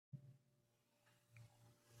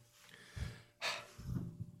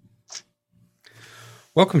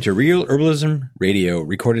Welcome to Real Herbalism Radio,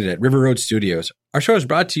 recorded at River Road Studios. Our show is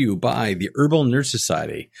brought to you by the Herbal Nerd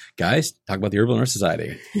Society. Guys, talk about the Herbal Nerd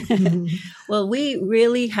Society. Well, we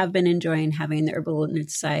really have been enjoying having the Herbal Nerd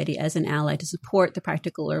Society as an ally to support the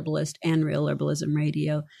Practical Herbalist and Real Herbalism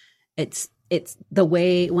Radio. It's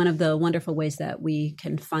one of the wonderful ways that we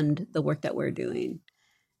can fund the work that we're doing.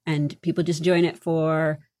 And people just join it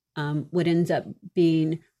for what ends up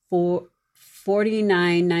being for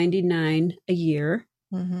 $49.99 a year.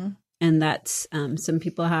 Mm-hmm. And that's some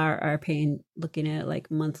people are paying, looking at it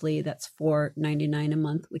like monthly, that's $4.99 a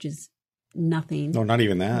month, which is nothing. No, not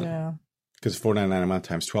even that. Yeah. Because $4.99 a month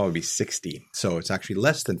times 12 would be $60. So it's actually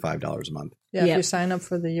less than $5 a month. Yeah, if you sign up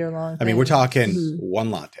for the year-long thing. I mean, we're talking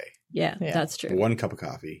one latte. Yeah, that's true. One cup of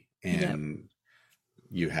coffee. And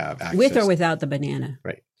you have access. With or without the banana.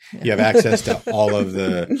 Right. Yeah. You have access to all of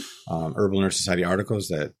the Herbal Nerd Society articles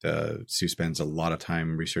that Sue spends a lot of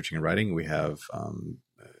time researching and writing. We have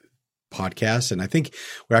podcasts, and I think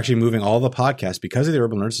we're actually moving all the podcasts because of the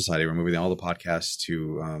Herbal Nerd Society. We're moving all the podcasts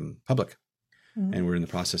to public, and we're in the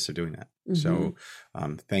process of doing that. Mm-hmm. So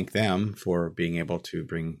thank them for being able to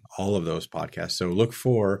bring all of those podcasts. So look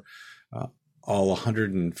for all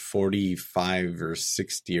 145 or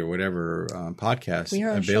 60 or whatever podcasts we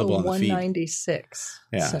are available on the feed. 196.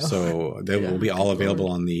 Yeah, so they will be all available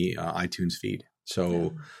on the iTunes feed.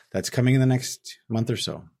 So that's coming in the next month or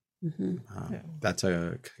so. Mm-hmm. That's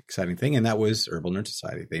a exciting thing, and that was Herbal Nerd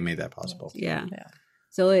Society. They made that possible. Yeah.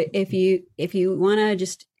 So if you want to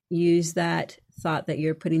just use that thought that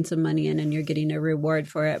you're putting some money in and you're getting a reward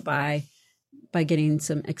for it by getting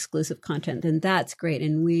some exclusive content, then that's great.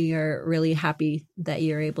 And we are really happy that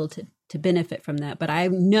you're able to benefit from that. But I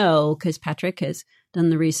know, because Patrick has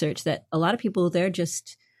done the research, that a lot of people, they're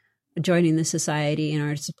just joining the society in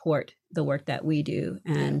order to support the work that we do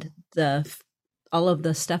and all of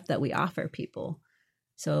the stuff that we offer people.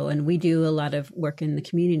 So, and we do a lot of work in the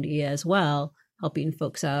community as well, helping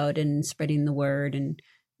folks out and spreading the word and,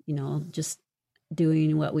 just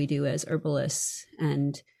doing what we do as herbalists.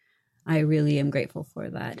 And I really am grateful for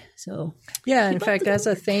that. So, yeah, in fact, as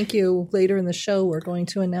a thank you, later in the show, we're going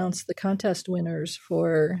to announce the contest winners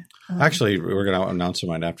for. Actually, we're going to announce them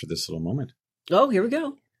right after this little moment. Oh, here we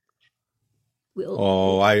go.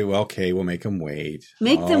 Okay, we'll make them wait.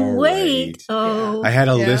 Make them wait. Right. Oh, I had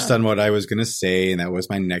a list on what I was going to say, and that was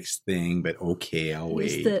my next thing. But okay, I'll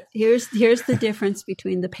wait. Here's the difference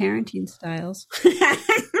between the parenting styles.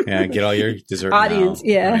 Yeah, get all your dessert audience.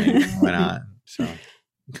 Now. Yeah, right? Why not? So.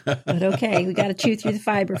 But okay, we got to chew through the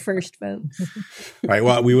fiber first, folks. Right.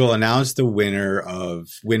 Well, we will announce the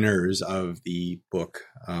winners of the book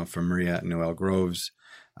from Maria Noel Groves.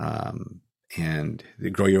 And they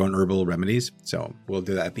Grow Your Own Herbal Remedies. So we'll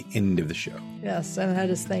do that at the end of the show. Yes, and that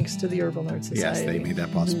is thanks to the Herbal Nerd Society. Yes, they made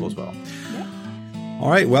that possible as well. Yep. All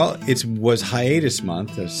right, well, it was hiatus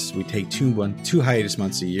month. We take two hiatus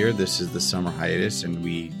months a year. This is the summer hiatus, and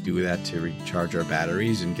we do that to recharge our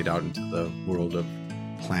batteries and get out into the world of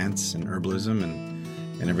plants and herbalism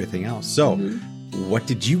and everything else. So what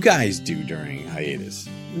did you guys do during hiatus?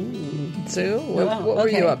 Sue, what were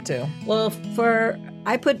you up to? Well,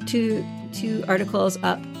 I put two articles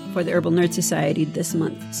up for the Herbal Nerd Society this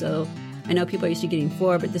month. So I know people are used to getting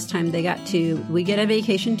 4, but this time they got 2. We get a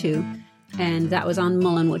vacation too. And that was on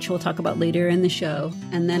Mullen, which we'll talk about later in the show.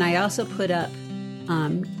 And then I also put up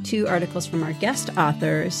 2 articles from our guest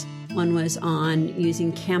authors. One was on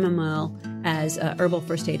using chamomile as a herbal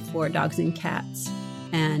first aid for dogs and cats.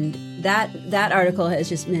 And that article has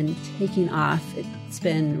just been taking off. It's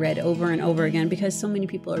been read over and over again because so many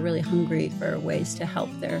people are really hungry for ways to help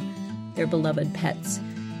their beloved pets.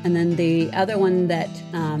 And then the other one that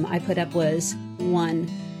I put up was one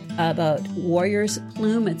about warrior's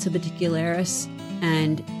plume. It's a pedicularis,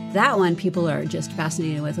 and that one people are just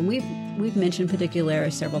fascinated with. And we've mentioned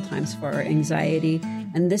pedicularis several times for anxiety.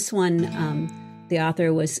 And this one, the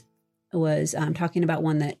author was talking about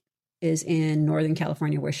one that is in Northern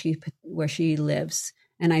California where she lives.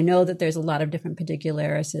 And I know that there's a lot of different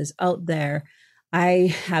pedicularises out there.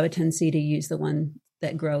 I have a tendency to use the one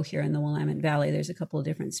that grow here in the Willamette Valley. There's a couple of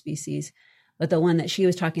different species, but the one that she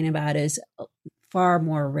was talking about is far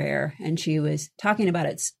more rare. And she was talking about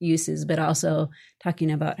its uses, but also talking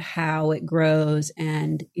about how it grows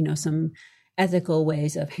and, some ethical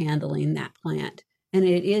ways of handling that plant. And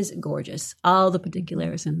it is gorgeous. All the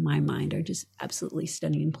pedicularis in my mind are just absolutely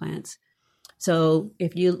stunning plants. So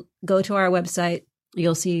if you go to our website,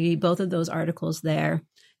 you'll see both of those articles there.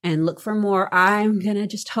 And look for more. I'm going to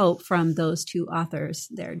just hope from those 2 authors.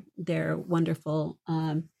 They're wonderful.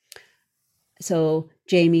 So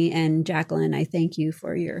Jamie and Jacqueline, I thank you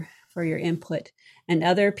for your input. And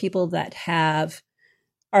other people that have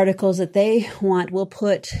articles that they want, we'll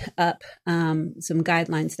put up some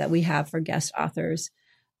guidelines that we have for guest authors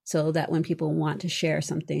so that when people want to share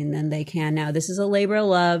something, then they can. Now, this is a labor of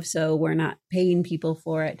love, so we're not paying people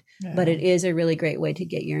for it, but it is a really great way to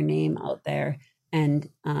get your name out there. And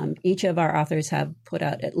each of our authors have put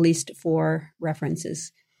out at least 4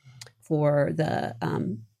 references for the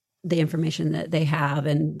information that they have.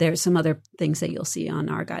 And there's some other things that you'll see on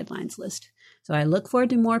our guidelines list. So I look forward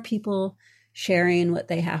to more people sharing what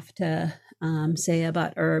they have to say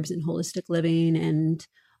about herbs and holistic living, and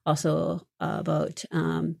also about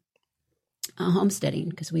homesteading,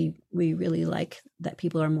 because we really like that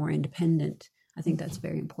people are more independent. I think that's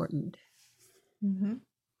very important. Mm-hmm.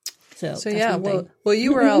 So yeah, well,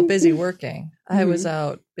 you were out busy working. I was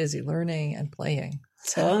out busy learning and playing.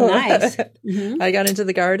 So nice. I got into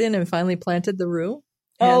the garden and finally planted the rue.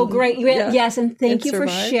 Oh, great. Yes, and thank you for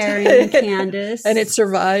sharing, Candace. And it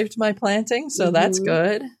survived my planting, so that's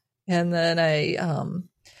good. And then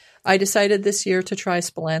I decided this year to try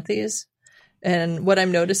Spilanthes. And what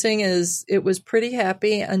I'm noticing is it was pretty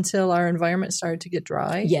happy until our environment started to get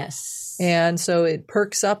dry. Yes. And so it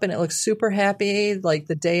perks up and it looks super happy like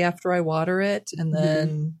the day after I water it. And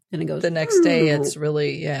then and it goes, the next day it's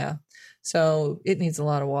really, So it needs a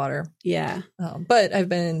lot of water. Yeah. But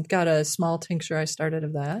I've got a small tincture I started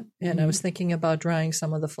of that. And I was thinking about drying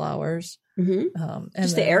some of the flowers. And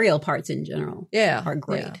just the aerial parts in general are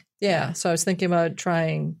great. Yeah. So I was thinking about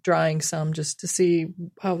drying some just to see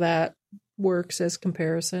how that works as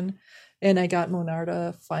comparison. And I got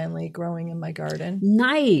Monarda finally growing in my garden.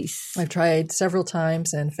 Nice. I've tried several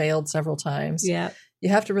times and failed several times. Yeah. You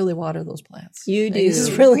have to really water those plants. You do. This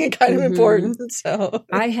is really kind of important. So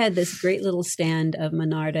I had this great little stand of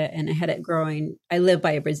Monarda, and I had it growing. I live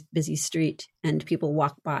by a busy street, and people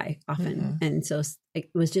walk by often. And so it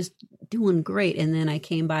was just doing great. And then I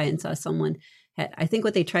came by and saw someone I think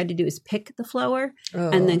what they tried to do is pick the flower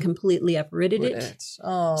and then completely uprooted it.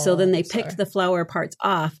 So then they picked the flower parts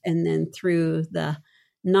off and then threw the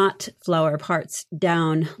not flower parts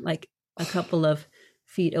down like a couple of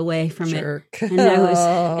feet away from it. And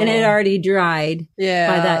and it had already dried by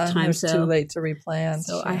that time. It was too late to replant.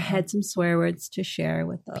 So I had some swear words to share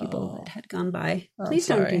with the people that had gone by. Please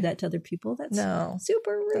don't do that to other people. That's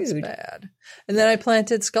super rude. That's bad. And then I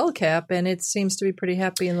planted skullcap, and it seems to be pretty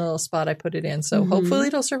happy in the little spot I put it in. So hopefully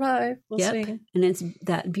it'll survive. We'll see. And it's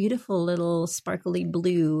that beautiful little sparkly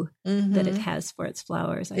blue that it has for its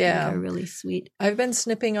flowers. I think are really sweet. I've been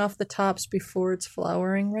snipping off the tops before it's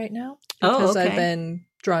flowering right now because I've been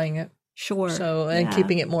drying it. Sure. So, and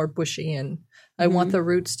keeping it more bushy, and I want the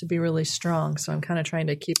roots to be really strong. So I'm kind of trying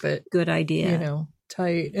to keep it good idea.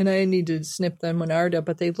 Tight. And I need to snip the Monarda,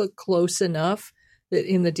 but they look close enough that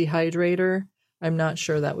in the dehydrator, I'm not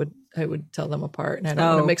sure that I would tell them apart, and I don't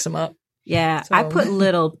want to mix them up. Yeah. So. I put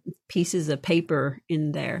little pieces of paper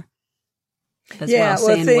in there. My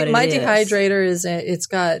dehydrator it's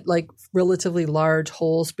got like relatively large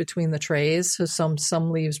holes between the trays, so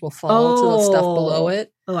some leaves will fall to the stuff below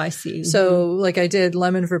it. Oh, I see. So like I did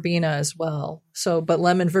lemon verbena as well. So, but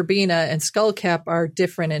lemon verbena and skullcap are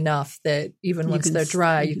different enough that even once they're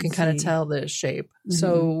dry, you can kind of tell the shape.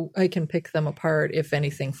 So I can pick them apart if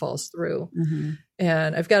anything falls through.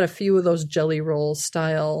 And I've got a few of those jelly roll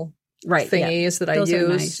style thingies that those I use.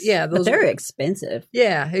 Nice. Yeah, but they're expensive.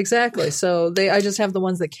 Yeah, exactly. So I just have the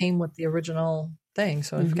ones that came with the original thing.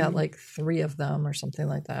 So I've got like 3 of them or something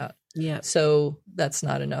like that. Yeah. So that's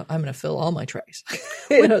not enough. I'm going to fill all my trays.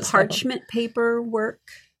 Would parchment paper work?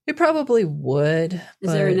 It probably would.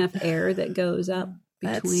 Is there enough air that goes up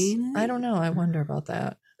between? I don't know. I wonder about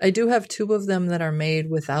that. I do have 2 of them that are made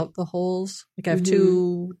without the holes. Like I have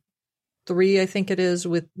 3, I think it is,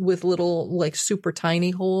 with little like super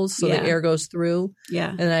tiny holes so the air goes through. Yeah.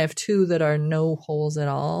 And I have 2 that are no holes at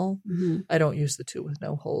all. I don't use the 2 with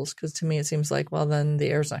no holes because to me it seems like, well, then the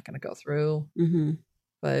air's not going to go through.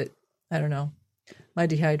 But I don't know. My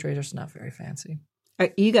dehydrator's not very fancy.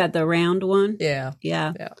 You got the round one? Yeah.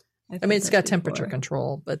 Yeah. I mean, it's got temperature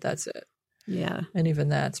control, but that's it. Yeah. And even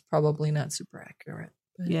that's probably not super accurate.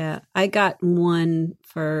 But. Yeah. I got one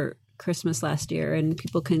for Christmas last year, and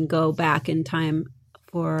people can go back in time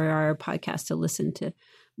for our podcast to listen to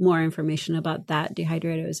more information about that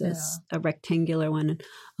dehydrator. It was a rectangular one.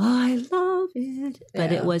 I love it.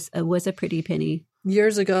 But it was a pretty penny.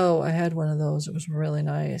 Years ago, I had one of those. It was really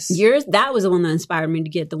nice. That was the one that inspired me to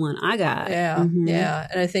get the one I got. Yeah, yeah.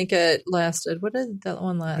 And I think it lasted. What did that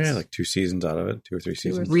one last? Yeah, like 2 seasons out of it, 2 or 3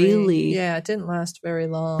 seasons. Really? Yeah, it didn't last very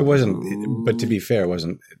long. It wasn't, but to be fair, it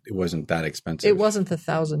wasn't that expensive. It wasn't the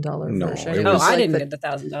 $1,000 No, version. it was I like didn't get the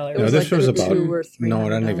 $1,000. No, this was about $200 or $300. no,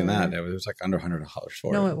 not even that. It was like under $100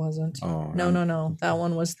 for it. No, it wasn't. Oh, No. That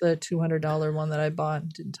one was the $200 one that I bought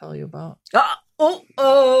and didn't tell you about.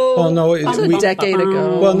 Well, no, It was a decade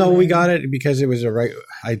ago. Well, no, we got it because it was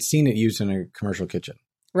I'd seen it used in a commercial kitchen.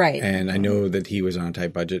 Right. And I know that he was on a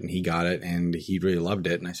tight budget and he got it and he really loved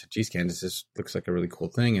it. And I said, geez, Candace, this looks like a really cool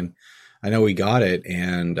thing. And I know we got it.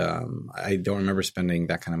 And I don't remember spending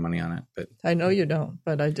that kind of money on it. But I know you don't,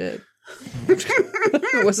 but I did.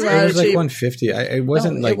 It was like $150. It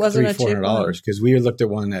wasn't like $300-$400 because we looked at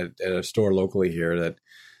one at a store locally here that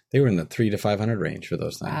they were in the $300 to $500 range for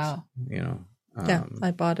those things. Wow. You know. Yeah,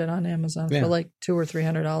 I bought it on Amazon for like $200 or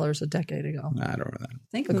 $300 a decade ago. I don't remember that. I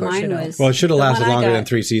think mine was. Well, it should have lasted longer than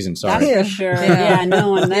 3 seasons. Sorry. That's for sure. Yeah,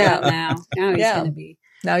 knowing that now. Now he's going to be.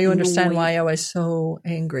 Now you understand why I was so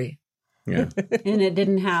angry. Yeah. And it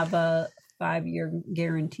didn't have a 5-year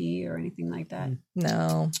guarantee or anything like that.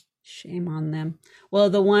 No. Shame on them. Well,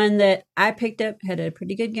 the one that I picked up had a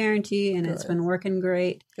pretty good guarantee, and it's been working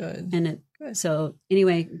great. Good. And so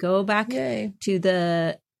anyway, go back to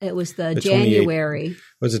it was the January. It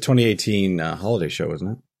was a 2018 holiday show,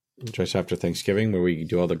 wasn't it? Just after Thanksgiving, where we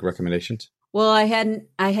do all the recommendations. Well, I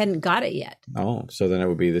hadn't got it yet. Oh, so then it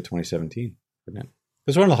would be the 2017, wouldn't it? It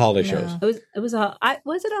was one of the holiday shows. Was it a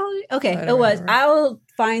holiday? Okay, it was. Remember. I'll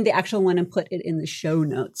find the actual one and put it in the show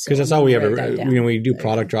notes. Because that's all we ever. When we do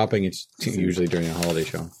product dropping, it's usually during a holiday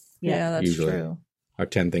show. Yeah, that's true. Our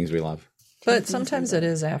 10 things we love. But sometimes it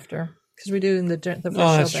is after. Because we do in the first show.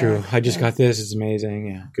 Oh, that's true. I just got this. It's amazing.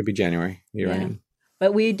 Yeah, could be January. You're right.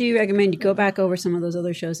 But we do recommend you go back over some of those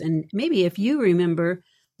other shows, and maybe if you remember,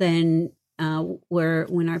 then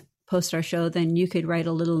when I post our show, then you could write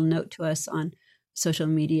a little note to us on social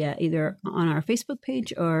media, either on our Facebook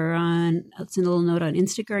page or send a little note on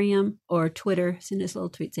Instagram or Twitter. Send us a little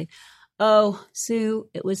tweet, say, "Oh, Sue,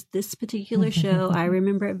 it was this particular show. I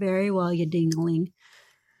remember it very well. You dingling."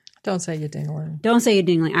 Don't say you dingling. Don't say you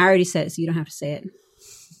dingling. I already said it, so you don't have to say it.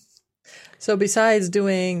 So besides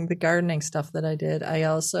doing the gardening stuff that I did, I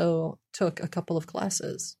also took a couple of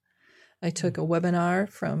classes. I took a webinar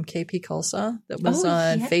from KP Kulsa that was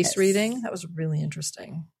on face reading. That was really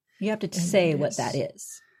interesting. You have to say what that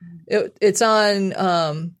is. It's on,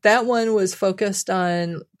 that one was focused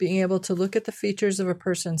on being able to look at the features of a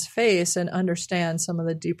person's face and understand some of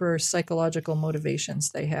the deeper psychological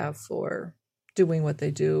motivations they have for doing what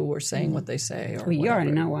they do or saying what they say. Or you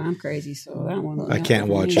already know why I'm crazy, so I don't want to. I can't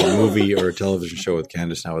watch a movie or a television show with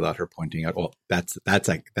Candace now without her pointing out, well, that's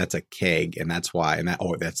a keg, and that's why, and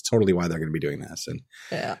that's totally why they're going to be doing this. And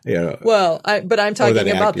well, but I'm talking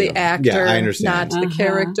about the actor, I understand. not the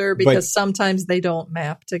character, because sometimes they don't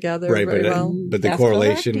map together very well. But the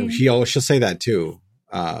correlation, she'll say that too.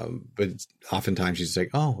 But oftentimes she's like,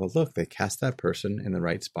 oh, well, look, they cast that person in the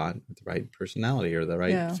right spot with the right personality or the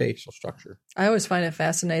right facial structure. I always find it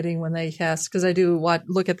fascinating when they cast, because I do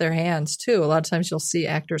look at their hands too. A lot of times you'll see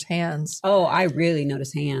actors' hands. Oh, I really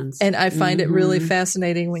notice hands. And I find it really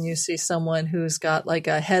fascinating when you see someone who's got like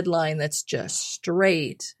a headline that's just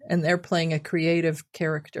straight and they're playing a creative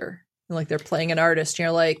character. Like they're playing an artist. And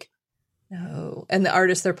you're like, no. And the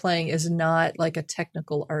artist they're playing is not like a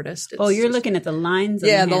technical artist. You're just looking at the lines.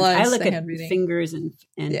 Yeah, the lines. I look at fingers and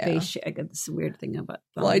face. I got this weird thing about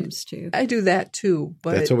thumbs too. I do that too.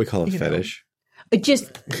 But that's what we call a fetish. It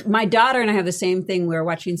just, my daughter and I have the same thing. We were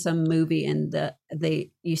watching some movie and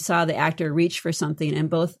you saw the actor reach for something, and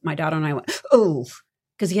both my daughter and I went, oh,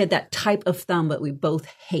 because he had that type of thumb that we both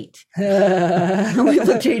hate. And we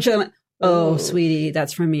looked at each other and went, oh, sweetie,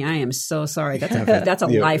 that's from me. I am so sorry. That's a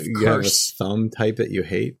life curse. You have a thumb type that you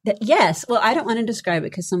hate? Yes. Well, I don't want to describe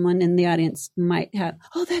it because someone in the audience might have,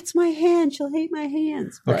 oh, that's my hand. She'll hate my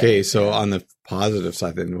hands. But, okay. So on the positive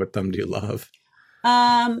side, then what thumb do you love?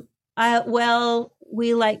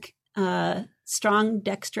 We like strong,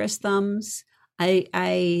 dexterous thumbs.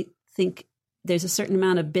 I think there's a certain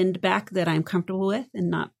amount of bend back that I'm comfortable with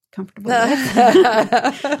and not comfortable with.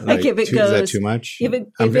 Like if it goes, is that too much?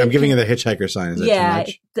 I'm giving you the hitchhiker sign. Is that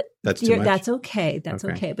too much? That's too much. That's okay. That's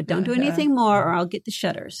okay. But don't do anything more, or I'll get the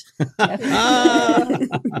shutters. Just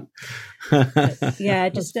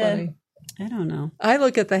I don't know. I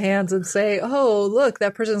look at the hands and say, "Oh, look,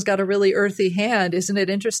 that person's got a really earthy hand. Isn't it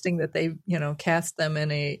interesting that they, cast them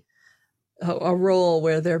in a role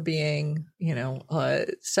where they're being, a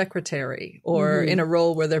secretary, or in a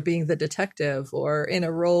role where they're being the detective, or in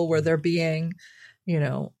a role where they're being,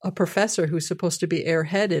 a professor who's supposed to be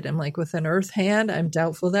airheaded. I'm like, with an earth hand, I'm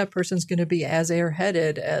doubtful that person's going to be as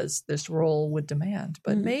airheaded as this role would demand,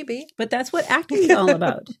 but maybe. But that's what acting is all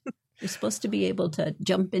about. You're supposed to be able to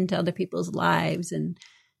jump into other people's lives and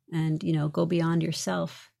go beyond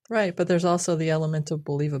yourself. Right, but there's also the element of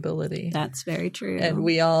believability. That's very true. And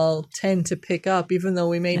we all tend to pick up, even though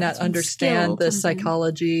we may not understand the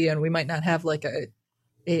psychology, and we might not have like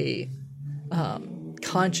a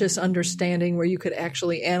conscious understanding where you could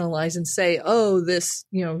actually analyze and say, oh, this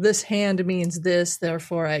hand means this,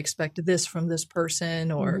 therefore I expect this from this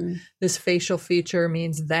person, or this facial feature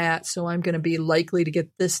means that, so I'm going to be likely to get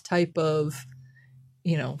this type of,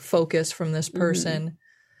 focus from this person.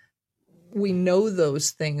 We know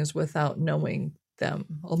those things without knowing them.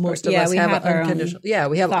 Most of us have unconditional.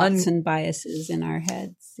 We have thoughts and biases in our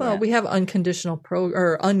heads. Well, we have unconditional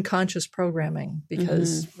or unconscious programming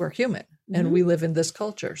because we're human and we live in this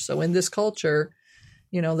culture. So in this culture,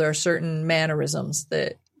 there are certain mannerisms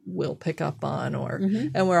that we'll pick up on,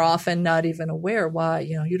 and we're often not even aware why.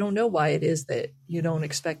 You don't know why it is that you don't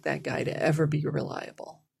expect that guy to ever be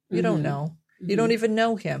reliable. You don't know. You don't even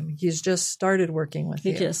know him. He's just started working with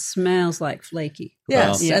you. He just smells like flaky.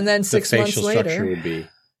 Yes, and then 6 months later, the facial structure would be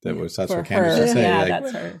that's what Candace would say. Yeah,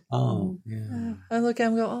 that's her. Oh, yeah. I look at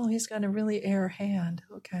him and go, oh, he's got a really air hand.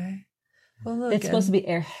 Okay. Well, look. It's supposed to be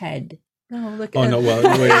airhead. No, look. Oh, at no, well,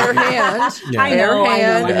 air hand. Yeah. I know.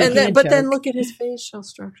 And then look at his facial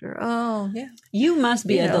structure. Oh, yeah. You must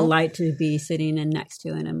be a delight to be sitting next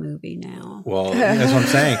to in a movie now. Well, that's what I'm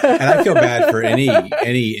saying. And I feel bad for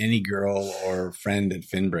any girl or friend that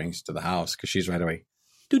Finn brings to the house because she's right away.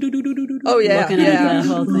 Oh, yeah. Looking at the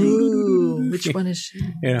whole thing. Ooh, which one is she?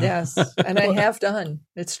 Yes. And I have done.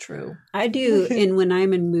 It's true. I do. And when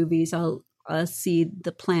I'm in movies, I'll see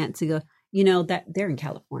the plants and go, that they're in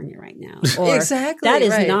California right now. Or, exactly.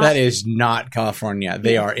 That is not California.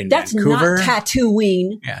 They are in Vancouver. That's not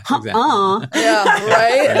Tatooine. Yeah, exactly. Yeah,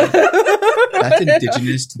 right. That's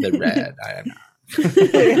indigenous to the red. I don't know.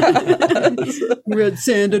 Red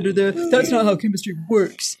sand under there. That's not how chemistry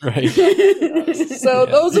works. Right. So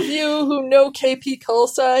those of you who know KP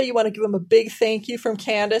Tulsa, you want to give them a big thank you from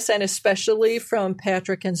Candace and especially from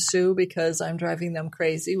Patrick and Sue because I'm driving them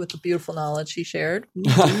crazy with the beautiful knowledge he shared.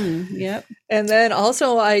 Yep. And then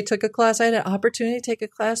also I took a class. I had an opportunity to take a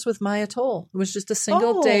class with Maya Toll. It was just a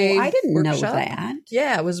single day I didn't workshop. know that.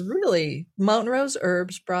 Yeah, it was really Mountain Rose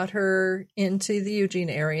Herbs brought her into the Eugene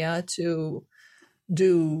area to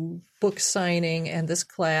do book signing and this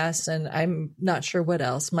class, and I'm not sure what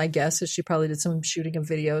else. My guess is she probably did some shooting of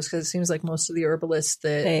videos because it seems like most of the herbalists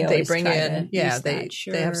that they bring in, they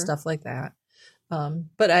have stuff like that.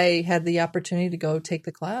 But I had the opportunity to go take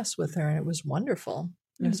the class with her, and it was wonderful.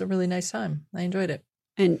 It was a really nice time. I enjoyed it.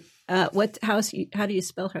 And how do you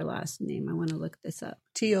spell her last name? I want to look this up.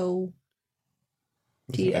 Toll.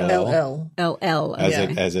 As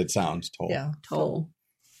it sounds, Toll. Yeah, Toll.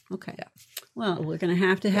 Okay. Yeah. Well, we're going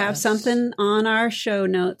to have something on our show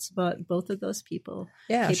notes about both of those people.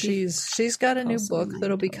 Yeah, she's got a new book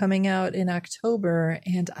that'll be coming out in October,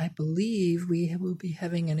 and I believe we will be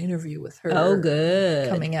having an interview with her. Oh, good.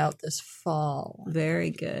 Coming out this fall.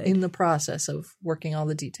 Very good. In the process of working all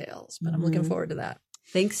the details, but I'm looking forward to that.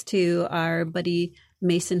 Thanks to our buddy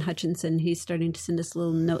Mason Hutchinson. He's starting to send us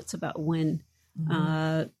little notes about when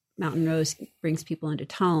Mountain Rose brings people into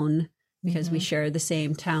town because we share the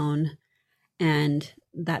same town. And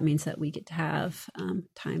that means that we get to have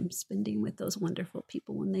time spending with those wonderful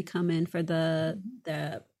people when they come in for the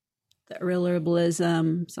Real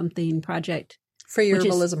Herbalism something project. Free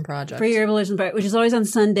Herbalism project. Free Herbalism project, which is always on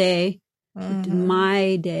Sunday.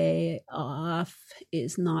 My day off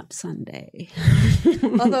is not Sunday.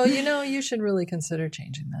 Although, you should really consider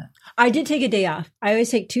changing that. I did take a day off. I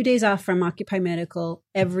always take 2 days off from Occupy Medical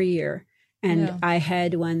every year. And I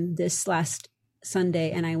had one this last Sunday,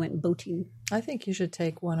 and I went boating. I think you should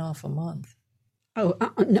take one off a month. Oh,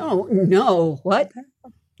 no. What?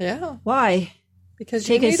 Yeah. Why? Because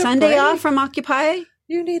take a Sunday off from Occupy?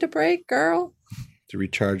 You need a break, girl. To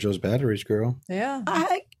recharge those batteries, girl. Yeah.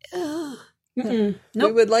 Nope.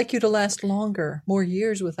 We would like you to last longer, more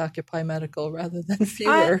years with Occupy Medical rather than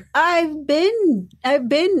fewer. I've been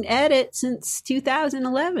at it since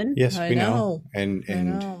 2011. Yes, we know. And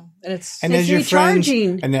it's as your friends,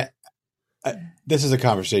 recharging. and that this is a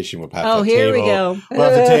conversation we'll have. Oh, here we go. We'll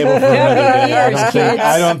have to table for another day.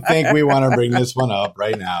 I don't think we want to bring this one up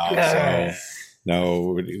right now. So,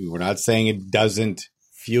 no, we're not saying it doesn't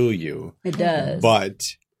fuel you. It does, but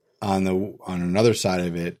on another side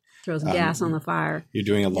of it. Throws gas on the fire. You're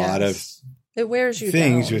doing a lot of it wears you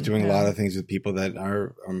things. down. You're doing a lot of things with people that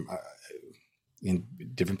are in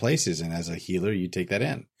different places. And as a healer, you take that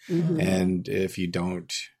in. Mm-hmm. And if you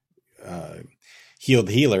don't heal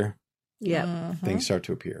the healer, things start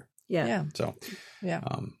to appear. Yeah. So, yeah.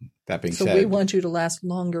 That being said. So we want you to last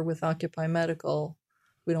longer with Occupy Medical.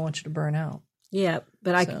 We don't want you to burn out. Yeah.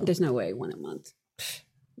 But there's no way 1 a month.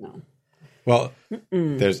 No. Well,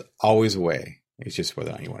 there's always a way. It's just whether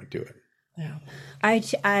or not you want to do it. Yeah.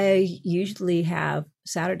 I usually have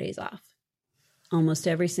Saturdays off. Almost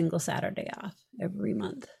every single Saturday off every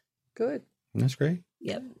month. Good. That's great.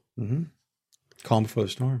 Yep. Mm-hmm. Calm before the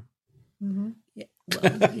storm. Mm-hmm. Yeah.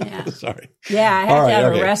 Well, yeah. Sorry. Yeah, I had to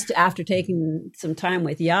have a rest after taking some time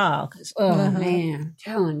with y'all because, man, I'm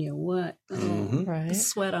telling you what. The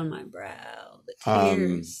sweat on my brow, the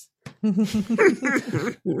tears.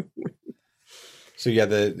 So, yeah,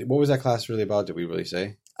 what was that class really about? Did we really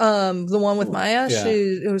say? The one with Maya,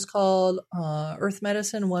 it was called Earth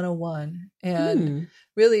Medicine 101. And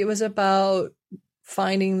really it was about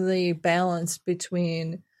finding the balance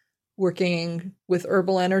between working with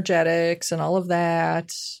herbal energetics and all of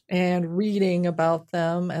that and reading about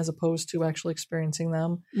them as opposed to actually experiencing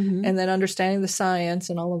them. Mm-hmm. And then understanding the science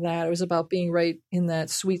and all of that. It was about being right in that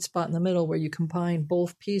sweet spot in the middle where you combine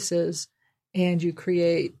both pieces and you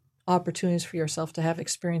create opportunities for yourself to have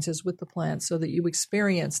experiences with the plants so that you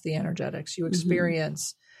experience the energetics, you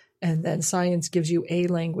experience, and then science gives you a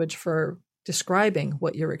language for describing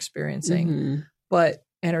what you're experiencing. Mm-hmm. But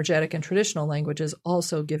energetic and traditional languages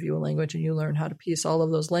also give you a language and you learn how to piece all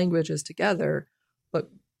of those languages together.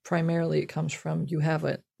 But primarily it comes from you have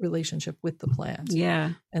a relationship with the plant.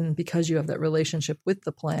 Yeah. And because you have that relationship with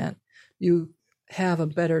the plant, you have a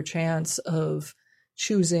better chance of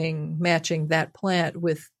matching that plant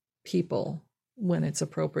with people when it's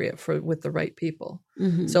appropriate with the right people.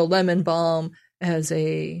 Mm-hmm. So lemon balm as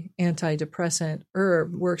a antidepressant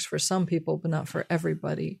herb works for some people, but not for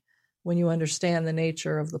everybody. When you understand the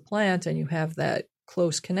nature of the plant and you have that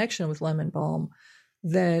close connection with lemon balm,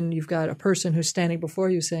 then you've got a person who's standing before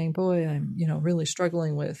you saying, boy, I'm, really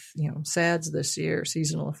struggling with, SADS this year,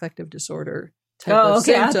 seasonal affective disorder.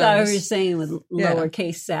 Okay. I thought you were saying with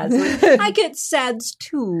lowercase SADS. Like, I get SADS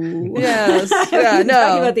too. Yes. Yeah, no.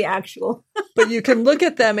 Talking about the actual. But you can look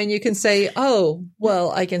at them and you can say, oh, well,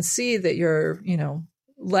 I can see that you're,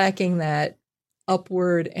 lacking that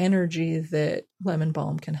upward energy that lemon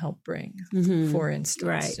balm can help bring, for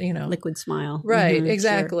instance. Right. Liquid smile. Right.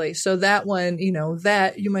 Exactly. Sure. So that one,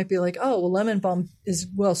 that you might be like, oh, well, lemon balm is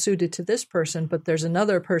well suited to this person, but there's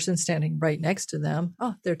another person standing right next to them.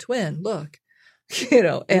 Oh, they're twin. Look.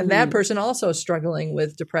 And that person also is struggling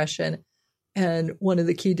with depression. And one of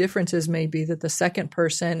the key differences may be that the second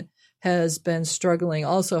person has been struggling,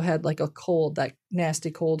 also had like a cold, that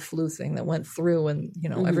nasty cold flu thing that went through and,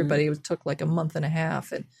 everybody took like a month and a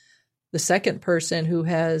half. And the second person who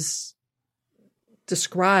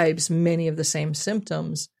describes many of the same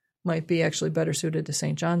symptoms might be actually better suited to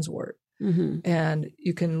St. John's wort. Mm-hmm. And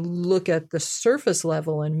you can look at the surface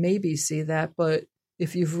level and maybe see that, but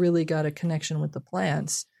if you've really got a connection with the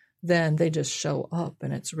plants, then they just show up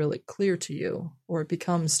and it's really clear to you, or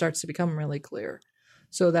it starts to become really clear.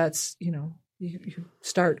 So that's, you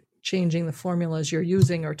start changing the formulas you're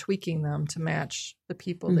using or tweaking them to match the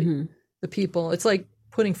people it's like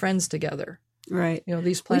putting friends together. Right.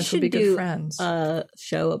 These plants would be good friends. A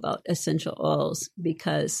show about essential oils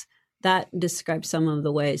because that describes some of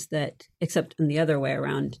the ways that, except in the other way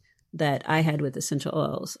around, that I had with essential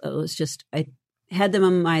oils. It was just, I had them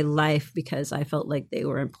in my life because I felt like they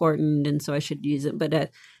were important and so I should use it.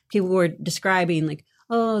 But people were describing like,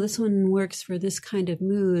 oh, this one works for this kind of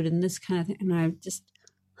mood and this kind of thing. And I just,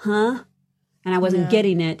 And I wasn't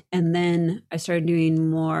getting it. And then I started doing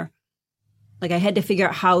more, like I had to figure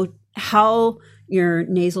out how your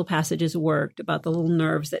nasal passages worked, about the little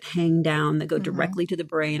nerves that hang down that go directly to the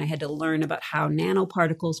brain. I had to learn about how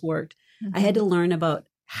nanoparticles worked. I had to learn about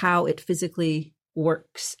how it physically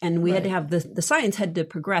works. And we had to have the science had to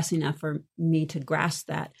progress enough for me to grasp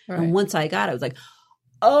that. Right. And once I got it, I was like,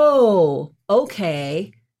 oh,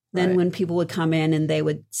 okay. Then when people would come in and they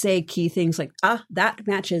would say key things like, that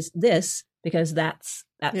matches this because that's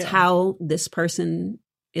how this person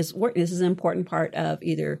is working. This is an important part of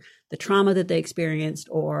either the trauma that they experienced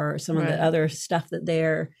or some of the other stuff that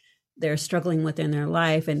they're struggling with in their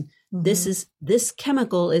life. And this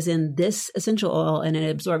chemical is in this essential oil and it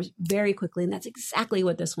absorbs very quickly. And that's exactly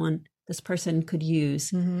what this person could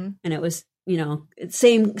use. Mm-hmm. And it was, it's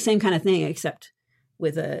same kind of thing, except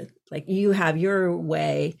with you have your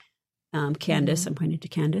way, Candace, I'm pointing to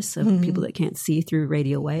Candace, so people that can't see through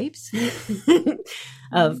radio waves,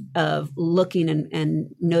 of looking and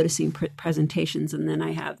noticing presentations. And then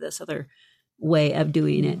I have this other way of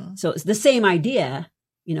doing it. So it's the same idea,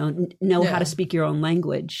 know how to speak your own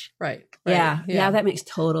language. Right. Yeah. That makes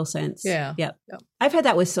total sense. Yeah. Yep. I've had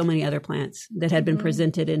that with so many other plants that had been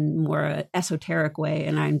presented in more esoteric way,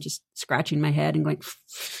 and I'm just scratching my head and going,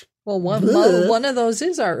 well, one of those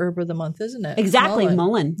is our herb of the month, isn't it? Exactly.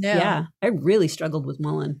 Mullein. Yeah. I really struggled with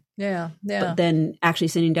mullein. Yeah. But then actually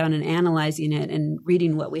sitting down and analyzing it and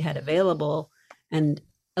reading what we had available. And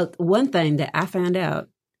one thing that I found out,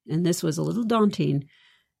 and this was a little daunting,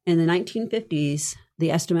 in the 1950s,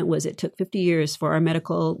 the estimate was it took 50 years for our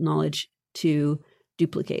medical knowledge to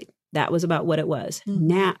duplicate. That was about what it was.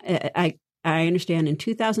 Now, I understand in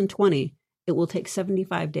 2020, it will take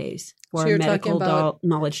 75 days for our medical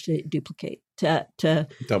knowledge to duplicate, to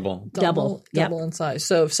double in size.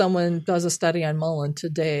 So if someone does a study on mullein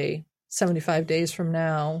today, 75 days from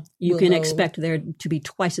now, you can expect there to be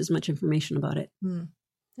twice as much information about it.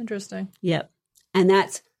 Interesting. Yep. And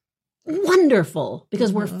that's wonderful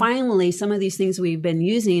because we're finally, some of these things we've been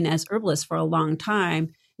using as herbalists for a long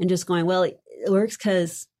time and just going, well, it works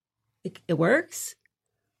because it works.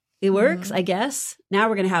 It works, I guess. Now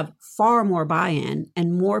we're going to have far more buy-in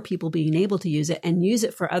and more people being able to use it and use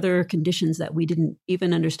it for other conditions that we didn't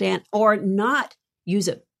even understand, or not use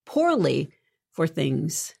it poorly for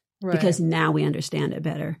things because now we understand it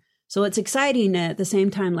better. So it's exciting at the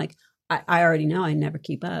same time. Like I already know I never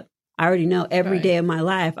keep up. I already know every day of my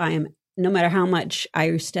life, no matter how much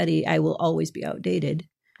I study, I will always be outdated.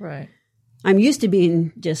 Right. I'm used to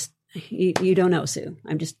being just, you don't know, Sue.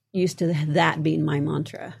 I'm just used to that being my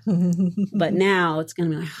mantra. But now it's going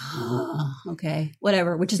to be like, oh, okay,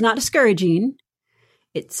 whatever, which is not discouraging.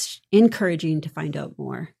 It's encouraging to find out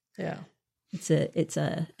more. Yeah. It's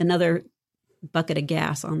another bucket of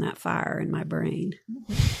gas on that fire in my brain.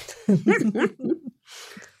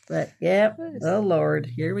 But yeah, oh Lord,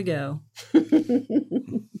 here we go. But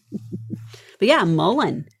yeah,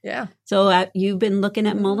 mullein. Yeah. So you've been looking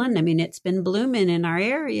at mullein. I mean, it's been blooming in our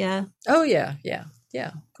area. Oh yeah,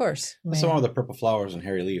 of course. That's the one with the purple flowers and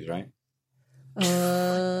hairy leaves, right?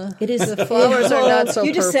 It is. The flowers are not so.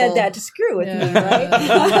 You just said that to screw with me, right?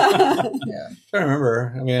 I'm trying to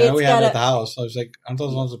remember. I mean, I know we have it at the house. I was like, aren't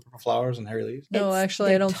those ones with purple flowers and hairy leaves? No,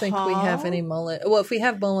 actually, I don't think we have any mullein. Well, if we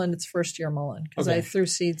have mullein, it's first year mullein because I threw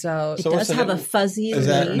seeds out. It does have a fuzzy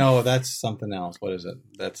leaf. No, that's something else. What is it?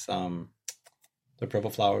 That's the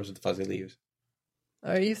purple flowers with the fuzzy leaves.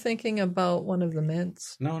 Are you thinking about one of the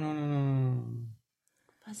mints? No.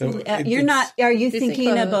 You're not. Are you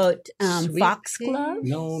thinking about foxglove?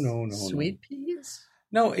 No. Sweet peas?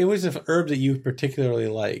 No, it was an herb that you particularly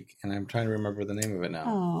like, and I'm trying to remember the name of it now.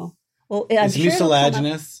 Oh, well, it's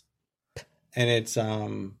mucilaginous, and it's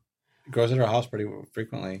grows at our house pretty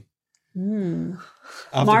frequently. Marshmallow?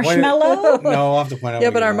 No, off the point. Yeah,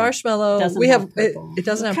 but our marshmallow doesn't it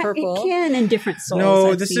doesn't have purple. It can in different soils.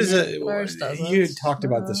 No, this is you talked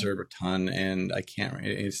about this herb a ton, and I can't.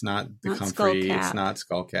 It's not the comfrey. It's not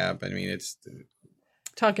skullcap. I mean, it's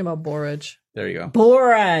talking about borage. There you go.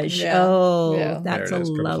 Borage. Yeah. Oh, Yeah. that's a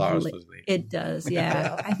lovely. It does.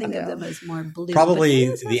 Yeah, I think of them as more blue.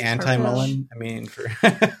 Probably the anti-mullein. I mean,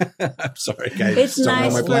 I'm sorry, guys. It's don't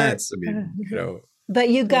nice know my plants. I mean, But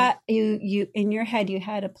you got you in your head. You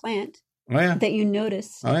had a plant that you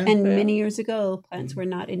noticed, and many years ago, plants were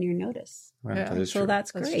not in your notice. Well, that is so true.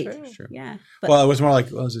 that's great. That's true. Yeah. Well, it was more like,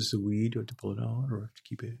 is this a weed? Do I have to pull it out, or have to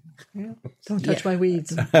keep it? Yeah. Don't touch my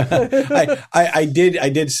weeds. I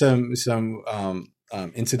did some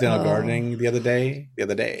incidental gardening the other day.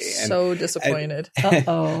 And, so disappointed.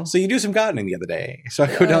 So you do some gardening the other day. So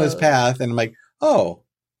I go down this path, and I'm like, oh.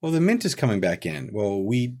 Well, the mint is coming back in. Well,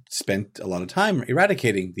 we spent a lot of time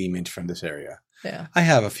eradicating the mint from this area. Yeah. I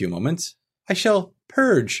have a few moments. I shall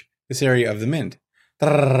purge this area of the mint.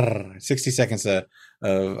 60 seconds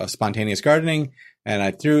of spontaneous gardening. And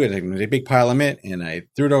I threw it in a big pile of mint, and I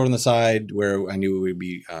threw it over on the side where I knew we would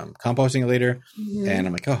be composting it later. Mm-hmm. And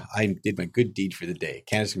I'm like, oh, I did my good deed for the day.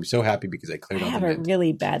 Candace can be so happy because I cleared out the mint. I have a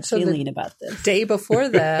really bad feeling about this. Day before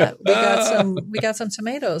that, we got some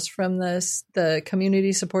tomatoes from the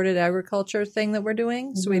community supported agriculture thing that we're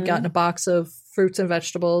doing. So we'd gotten a box of fruits and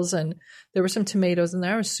vegetables, and there were some tomatoes in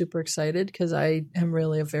there. I was super excited because I am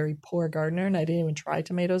really a very poor gardener, and I didn't even try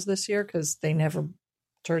tomatoes this year because they never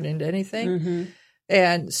turned into anything. Mm-hmm.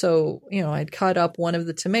 And so, I'd cut up one of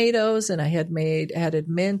the tomatoes, and I had added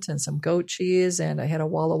mint and some goat cheese, and I had a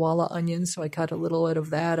Walla Walla onion, so I cut a little bit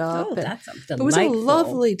of that up. Oh, that's delightful. It was a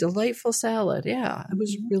lovely, delightful salad. Yeah, it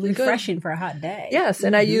was really refreshing for a hot day. Yes,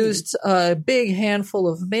 and I used a big handful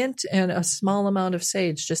of mint and a small amount of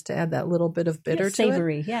sage just to add that little bit of bitter to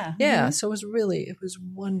savory, it. Yeah. Yeah, so it was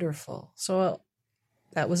wonderful. So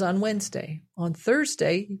that was on Wednesday. On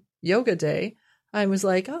Thursday, yoga day, I was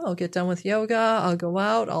like, oh, I'll get done with yoga. I'll go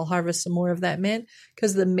out. I'll harvest some more of that mint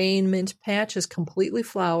because the main mint patch is completely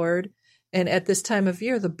flowered. And at this time of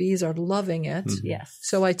year, the bees are loving it. Mm-hmm. Yes.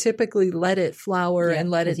 So I typically let it flower and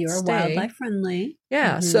let it you're stay. wildlife friendly.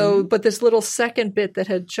 Yeah. Mm-hmm. So, but this little second bit that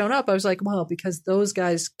had shown up, I was like, well, because those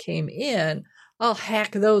guys came in, I'll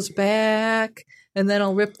hack those back and then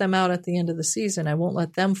I'll rip them out at the end of the season. I won't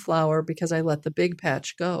let them flower because I let the big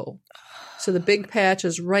patch go. So the big patch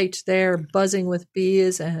is right there buzzing with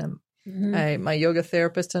bees. And my yoga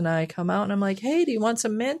therapist and I come out and I'm like, hey, do you want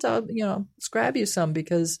some mint? I'll, let's grab you some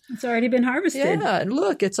because it's already been harvested. Yeah. And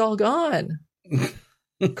look, it's all gone.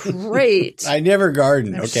 Great. I never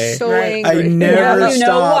garden. Okay. So angry. I never you stop.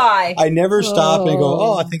 know why. I never stop and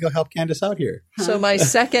go, I think I'll help Candace out here. So my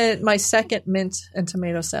second mint and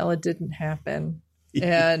tomato salad didn't happen.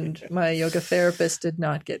 And my yoga therapist did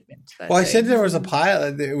not get mint. I said there was a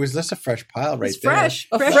pile. It was just a fresh pile right there. Fresh.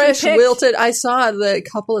 Fresh wilted. I saw the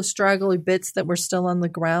couple of straggly bits that were still on the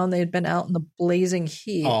ground. They had been out in the blazing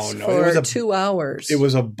heat for 2 hours. It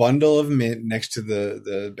was a bundle of mint next to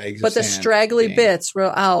the bags of sand. But the straggly bits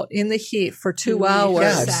were out in the heat for 2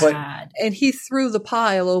 hours. Yeah, and he threw the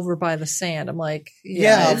pile over by the sand. I'm like,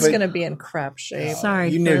 it's going to be in crap shape.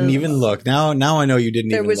 Sorry, you didn't even look. Now I know you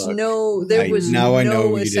didn't. There even was look.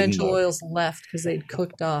 no essential oils left because they'd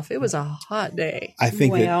cooked off. It was a hot day. I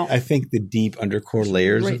think the deep undercore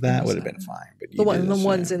layers of that would have been fine. But the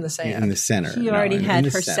ones in the sand. In the center. She already had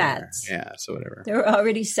her sets. Yeah, so whatever. There were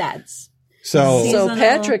already sets. So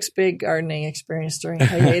Patrick's big gardening experience during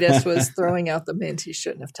hiatus was throwing out the mint he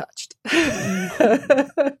shouldn't have touched.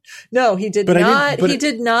 No, he did not. He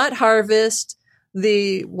did not harvest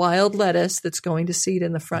the wild lettuce that's going to seed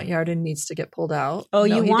in the front yard and needs to get pulled out. Oh,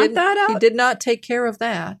 no, you want that out? He did not take care of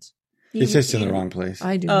that. It's just in the wrong place.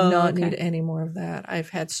 I do not need any more of that. I've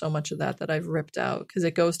had so much of that I've ripped out because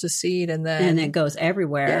it goes to seed and it goes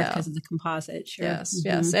everywhere because of the composite. Sure.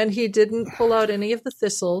 Yes. And he didn't pull out any of the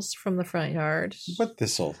thistles from the front yard. What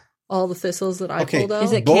thistle? All the thistles that I pulled out.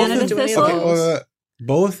 Is it Canada thistle?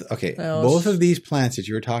 Both of these plants that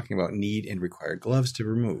you were talking about need and require gloves to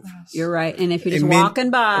remove. Yes. You're right. And if you're just walking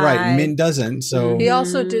by. Right, mint doesn't. So he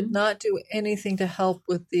also did not do anything to help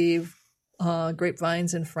with the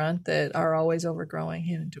grapevines in front that are always overgrowing.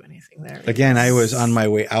 He didn't do anything there. Again, I was on my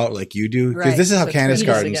way out like you do. Because this is how Candace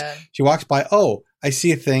gardens. She walks by, I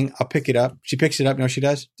see a thing, I'll pick it up. She picks it up, no she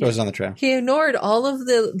does, throws it on the trail. He ignored all of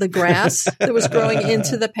the grass that was growing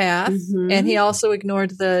into the path, and he also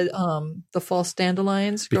ignored the false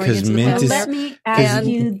dandelions growing into the path. Let me ask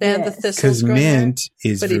you this. And the thistles because mint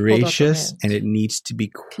is voracious and it needs to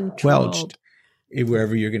be quelched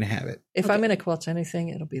wherever you're going to have it. If I'm going to quelch anything,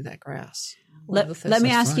 it'll be that grass. Let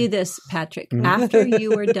me ask you this, Patrick. Mm-hmm. After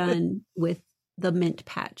you were done with the mint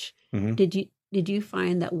patch, did you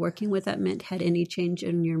find that working with that mint had any change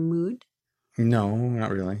in your mood? No,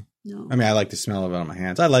 not really. No. I mean, I like the smell of it on my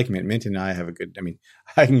hands. I like mint. Mint and I have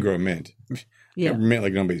I can grow mint. Yeah. Mint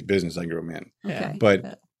like nobody's business. I grow mint. Okay.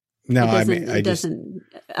 But no, it doesn't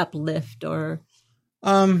uplift or.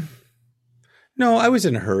 No, I was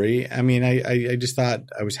in a hurry. I mean, I just thought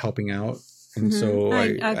I was helping out. And so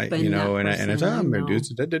I was like, I'm going to do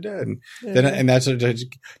this, and that's what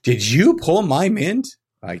did you pull my mint?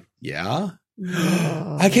 Like, yeah.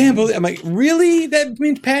 I can't believe. I'm like, really? That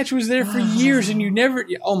mint patch was there for years, and you never.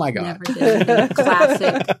 Oh my god! Never did.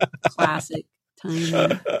 Classic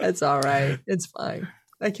timing. That's all right. It's fine.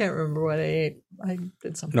 I can't remember what I ate. I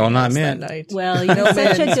did something. No, not mint. That night. Well, you're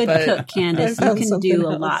such a good cook, Candace. You can do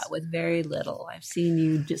a lot with very little. I've seen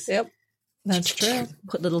you just. Yep, that's true.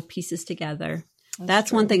 Put little pieces together.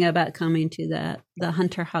 That's one thing about coming to the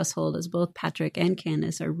Hunter household is both Patrick and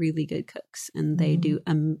Candace are really good cooks, and they do.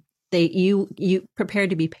 You prepare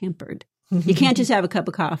to be pampered. You can't just have a cup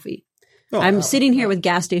of coffee. I'm sitting here with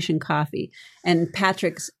gas station coffee, and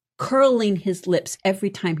Patrick's curling his lips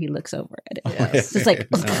every time he looks over at it. Yes. It's like,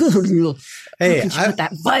 hey, put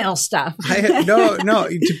that vile stuff. No,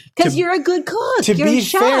 because you're a good cook. To be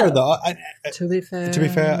fair, though, to be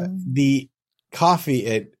fair, the coffee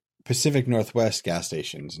at Pacific Northwest gas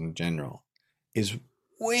stations in general is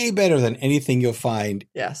way better than anything you'll find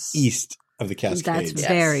east of the Cascades. That's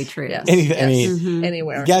very true. Yes. I mean,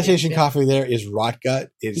 anywhere. Gas station coffee there is rot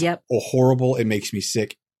gut. It's horrible. It makes me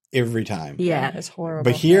sick every time. Yeah. It's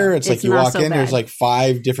horrible. But here it's like you walk in, there's like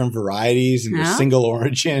 5 different varieties and a single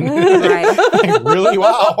origin. Right. Like, really?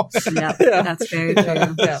 Wow. Yeah, that's very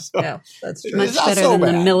true. Yeah, that's true. Much better than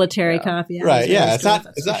the military coffee. Right. Yeah. It's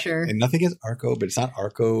not, sure. And nothing against Arco, but it's not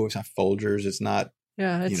Arco. It's not Folgers. It's not,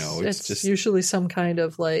 it's it's just usually some kind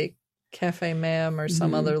of like Cafe Mam or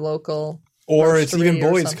some other local. Or it's even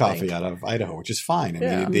Boyd's coffee out of Idaho, which is fine.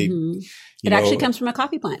 I mean, it actually comes from a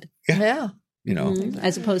coffee plant. Yeah. You know,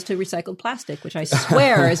 as opposed to recycled plastic, which I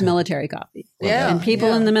swear is military coffee. Yeah. And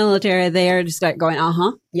people in the military, they are just like going,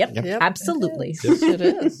 yep, absolutely. Yes, it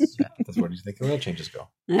is. That's where do you think the oil changes go?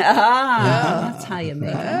 That's how you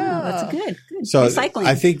make it. That's good. So recycling.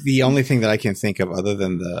 I think the only thing that I can think of other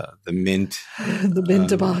than the mint, the mint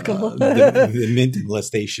debacle, the mint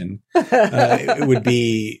molestation, it would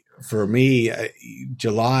be for me,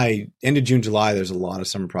 end of June, July, there's a lot of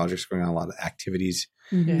summer projects going on, a lot of activities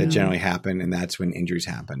that generally happen. And that's when injuries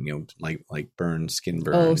happen, you know, like burns, skin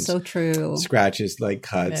burns. Oh, so true. Scratches, like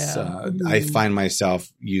cuts. Yeah. I find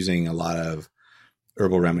myself using a lot of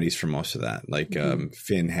herbal remedies for most of that. Like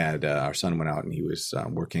Finn had, our son went out and he was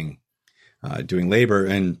working, doing labor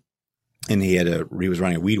and he was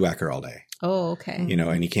running a weed whacker all day. Oh, okay. You know,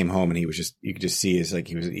 and he came home and he was you could just see it's like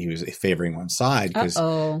he was favoring one side because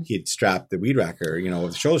he had strapped the weed whacker, you know,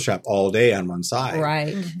 with the shoulder strap all day on one side.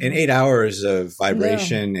 Right. And 8 hours of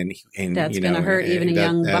vibration and that's you know, going to hurt even a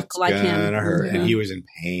young buck like him. That's going to hurt. And he was in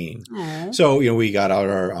pain. Aww. So, you know, we got out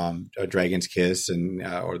our Dragon's Kiss and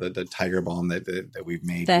or the Tiger Balm that we've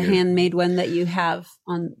made. The handmade one that you have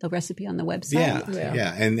on the recipe on the website.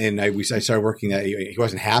 Yeah. And I started working that. He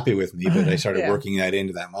wasn't happy with me, but I started working that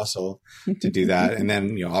into that muscle to do that. And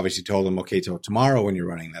then, you know, obviously told him, okay, till tomorrow when you're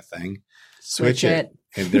running that thing, switch it.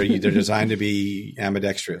 And they're designed to be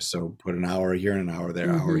ambidextrous. So put an hour here and an hour there,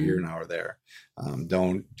 hour here and an hour there.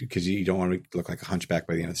 Because you don't want to look like a hunchback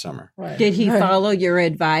by the end of the summer. Right. Did he follow your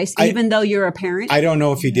advice, even though you're a parent? I don't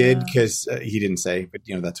know if he did because he didn't say, but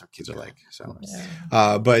you know, that's what kids are like. So,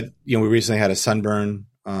 but you know, we recently had a sunburn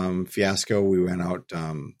fiasco. We went out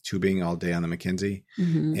tubing all day on the Mackenzie,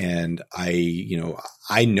 and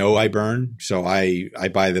I know I burn, so I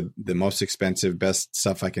buy the most expensive, best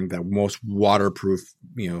stuff I can, the most waterproof,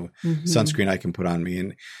 you know, sunscreen I can put on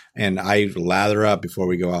me, and I lather up before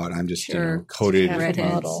we go out. I'm just you know, coated,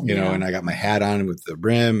 you know, and I got my hat on with the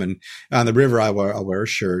brim, and on the river I'll wear a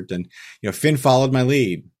shirt, and you know, Finn followed my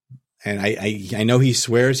lead, and I know he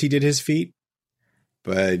swears he did his feet.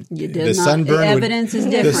 But the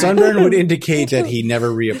sunburn would indicate that he never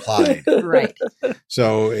reapplied. Right.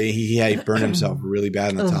 So he had burned himself really bad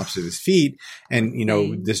on the tops of his feet. And, you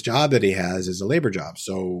know, this job that he has is a labor job.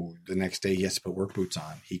 So the next day he has to put work boots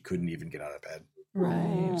on. He couldn't even get out of bed.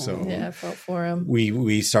 Right. So I felt for him.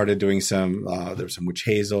 We started doing some, there was some witch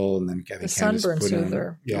hazel and then I think the sunburn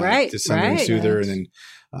soother. The sunburn soother and then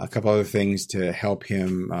a couple other things to help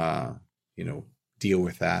him, you know, deal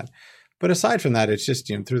with that. But aside from that, it's just,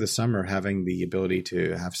 you know, through the summer, having the ability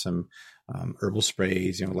to have some herbal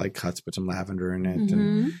sprays, you know, light cuts, put some lavender in it.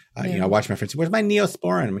 And, you know, I watch my friends say, where's my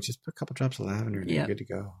Neosporin? We just put a couple drops of lavender and you're good to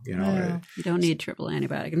go. You know, you don't need triple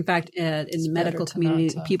antibiotic. In fact, in the medical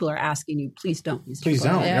community, people are asking you, please don't use Please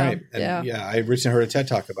don't, right. And, I recently heard a TED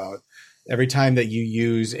Talk about every time that you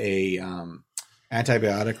use a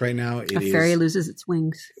antibiotic right now, a fairy loses its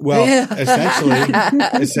wings. Well,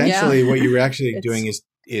 essentially what you're actually doing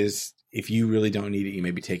is if you really don't need it, you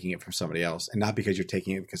may be taking it from somebody else, and not because you're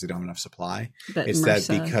taking it because they don't have enough supply. But it's MRSA,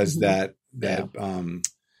 that because that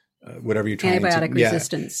whatever you're trying antibiotic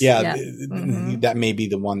resistance. That may be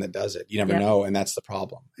the one that does it. You never know, and that's the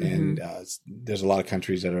problem. And there's a lot of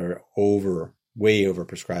countries that are way over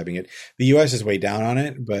prescribing it. The U.S. is way down on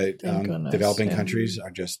it, but developing countries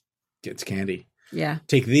are just it's candy. Yeah,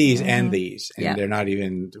 take these and these, and they're not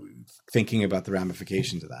even thinking about the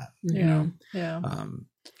ramifications of that. You know?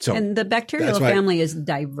 So, and the bacterial family is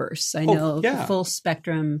diverse. I know full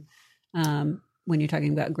spectrum. When you're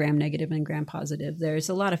talking about gram-negative and gram-positive, there's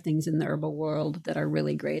a lot of things in the herbal world that are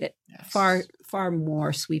really great at far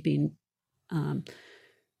more sweeping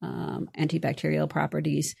antibacterial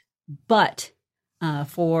properties. But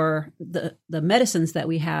for the medicines that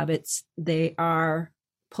we have, they are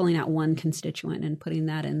pulling out one constituent and putting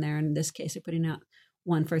that in there. In this case, they're putting out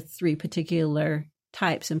one for 3 particular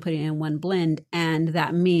types and putting it in one blend, and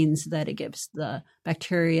that means that it gives the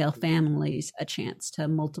bacterial families a chance to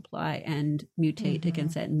multiply and mutate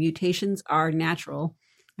against that. And mutations are natural.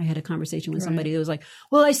 I had a conversation with somebody that was like,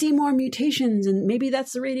 well, I see more mutations and maybe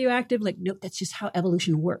that's the radioactive. Like, nope, that's just how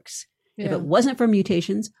evolution works. If it wasn't for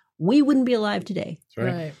mutations, we wouldn't be alive today.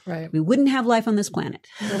 Right. We wouldn't have life on this planet.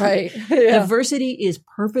 Right. Diversity is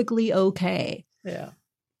perfectly okay. Yeah.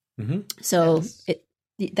 So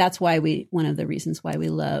that's why one of the reasons why we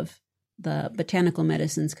love the botanical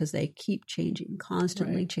medicines, because they keep changing,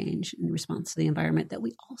 constantly change in response to the environment that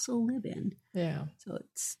we also live in. Yeah. So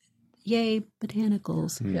it's yay,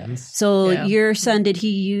 botanicals. Yes. So your son, did he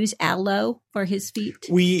use aloe for his feet?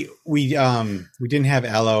 We didn't have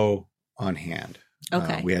aloe on hand.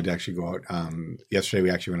 Okay. We had to actually go out. Yesterday, we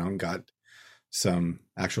actually went out and got some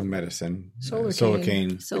actual medicine,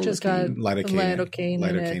 Solocaine, which has got lidocaine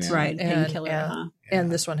in it. Right, painkiller. And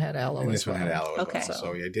this one had aloe. And this one had aloe. Okay. Well.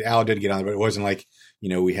 So aloe did get on, but it wasn't like,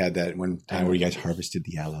 we had that one time where you guys harvested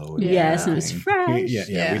the aloe. Yes, and it was fresh. We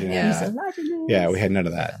didn't have that. Yeah, we had none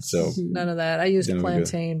of that. So none of that. I used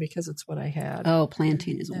plantain because it's what I had. Oh,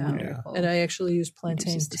 plantain is wonderful. And I actually used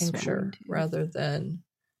plantain tincture rather than.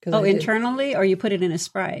 Internally, or you put it in a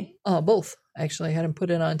spray? Both. Actually, I had him put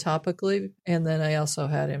it on topically, and then I also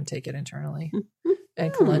had him take it internally.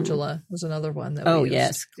 And calendula was another one that we used.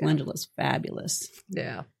 Yes, calendula's fabulous.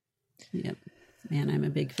 Yeah. Yep. Man, I'm a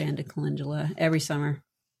big fan of calendula. Every summer,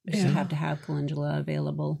 you just have to have calendula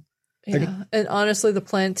available. Yeah. And honestly, the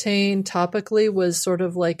plantain topically was sort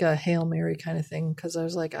of like a Hail Mary kind of thing, because I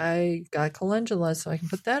was like, I got calendula, so I can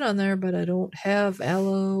put that on there, but I don't have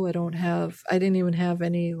aloe. I didn't even have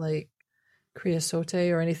any like creosote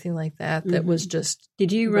or anything like that. That was just.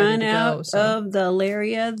 Did you run out of the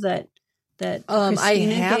Alaria that I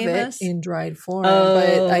have it in dried form,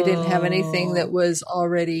 but I didn't have anything that was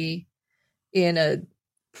already in a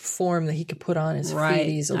form that he could put on his feet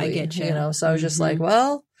easily. I get you. So I was just like,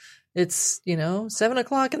 well, it's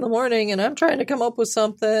 7:00 in the morning and I'm trying to come up with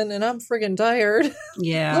something and I'm friggin' tired.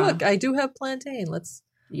 Yeah. Look, I do have plantain. Let's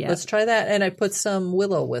try that. And I put some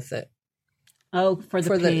willow with it. Oh, for the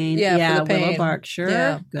pain. For the pain. Willow bark. Sure.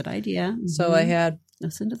 Yeah. Good idea. Mm-hmm. So I had.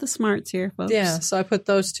 Listen to the smarts here, folks. Yeah. So I put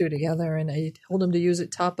those two together and I told him to use it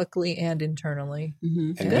topically and internally.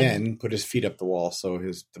 Mm-hmm. And then put his feet up the wall so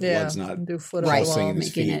the blood's not pulsing in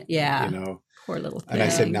his feet. Poor little thing. And I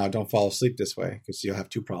said, now don't fall asleep this way because you'll have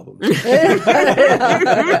two problems.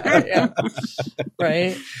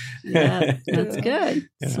 Right. Yeah, that's good.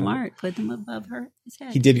 Smart. Put them above his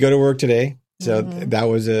head. He did go to work today. So that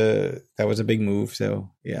was a big move.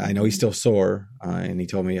 So yeah, I know he's still sore, and he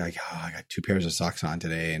told me like, I got 2 pairs of socks on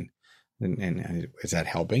today, and is that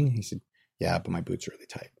helping? He said, yeah, but my boots are really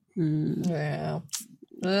tight. Yeah.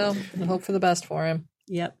 Well, I hope for the best for him.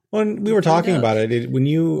 Yep. Well, we were talking about it when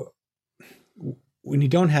you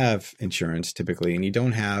don't have insurance typically, and you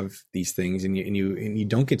don't have these things, and you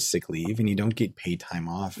don't get sick leave, and you don't get paid time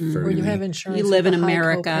off, or you have insurance, you live in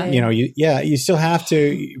America. You still have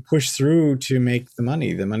to push through to make the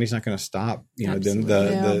money. The money's not going to stop.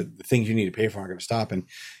 The things you need to pay for aren't going to stop. And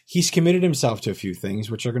he's committed himself to a few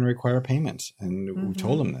things which are going to require payments. And we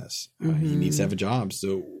told him this. He needs to have a job.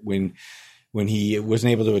 So when he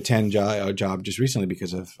wasn't able to attend a job just recently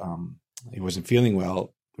because of he wasn't feeling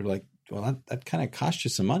well, we're like, well, that kind of cost you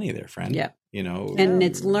some money there, friend. Yeah. And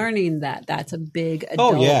it's learning that's a big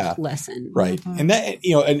adult lesson. Right. And that,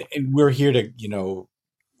 and we're here to,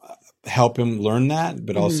 help him learn that,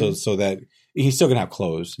 but also so that he's still going to have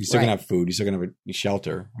clothes. He's still going to have food. He's still going to have a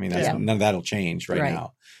shelter. I mean, none of that'll change right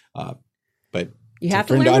now. But you have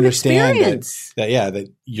to learn to understand that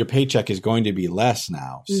your paycheck is going to be less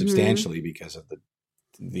now substantially because of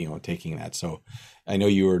taking that. So I know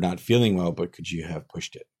you were not feeling well, but could you have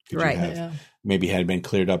pushed it? Maybe had been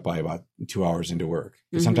cleared up by about 2 hours into work.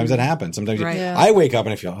 Sometimes that happens. Sometimes I wake up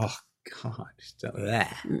and I feel, oh God,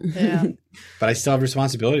 but I still have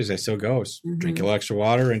responsibilities. I still go drink a little extra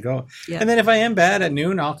water and go. And then if I am bad at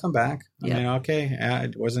noon, I'll come back. I mean, okay,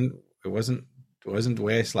 it wasn't the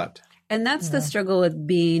way I slept. And that's the struggle with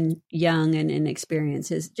being young and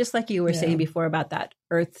inexperienced, is just like you were saying before about that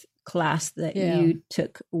earth class that you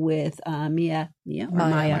took with Maya.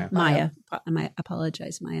 I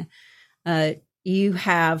apologize, Maya. You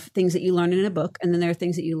have things that you learn in a book, and then there are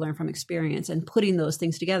things that you learn from experience. And putting those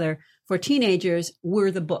things together for teenagers, we're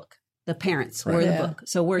the book. The parents were the book.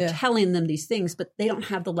 So we're telling them these things, but they don't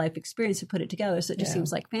have the life experience to put it together. So it just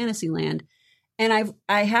seems like fantasy land. And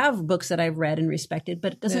I have books that I've read and respected,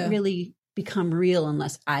 but it doesn't really become real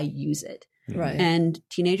unless I use it. Right. And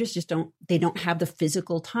teenagers just don't have the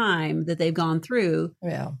physical time that they've gone through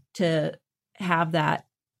to have that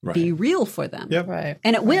be real for them. Yep. Right.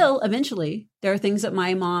 And it will eventually. There are things that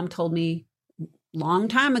my mom told me long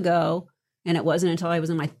time ago, and it wasn't until I was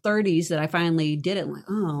in my 30s that I finally did it. I'm like,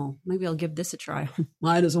 oh, maybe I'll give this a try.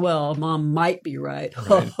 Might as well. Mom might be right.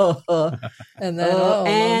 And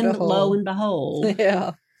then, lo and behold.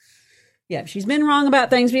 Yeah, she's been wrong about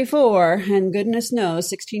things before, and goodness knows,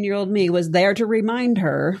 16-year-old me was there to remind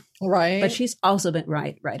her. Right. But she's also been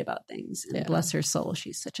right about things. And bless her soul,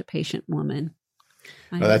 she's such a patient woman.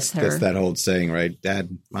 That's that old saying, right?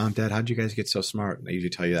 Mom, Dad, how'd you guys get so smart? And they usually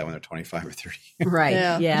tell you that when they're 25 or 30. Right.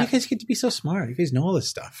 Yeah. You guys get to be so smart. You guys know all this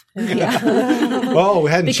stuff. Yeah. Well,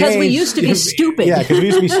 we hadn't because changed. We used to be stupid. Yeah, because we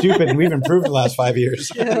used to be stupid, and we've improved the last 5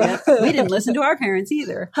 years. Yeah. We didn't listen to our parents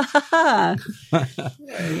either. Yeah.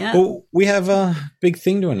 Well, we have a big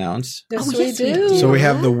thing to announce. Yes, we do. So we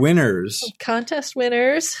have the winners. Contest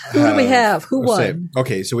winners. Who do we have? Who won?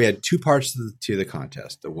 Okay, so we had two parts to the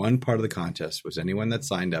contest. The one part of the contest was anyone that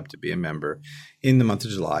signed up to be a member in the month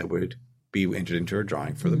of July would be entered into a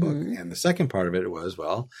drawing for the book. And the second part of it was,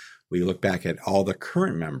 we look back at all the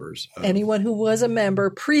current members. Anyone who was a member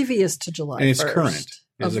previous to July 1st. And it's current.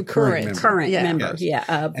 It's a current member. Of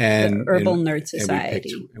the Herbal Nerd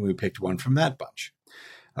Society. And we picked one from that bunch.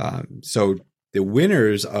 So the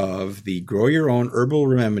winners of the Grow Your Own Herbal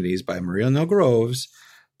Remedies by Maria No Groves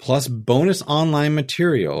plus bonus online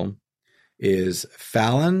material is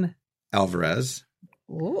Fallon Alvarez.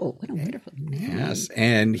 Oh, what a wonderful name. Yes,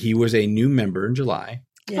 and he was a new member in July.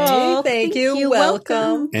 Yay, thank you.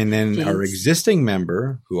 Welcome. And then our existing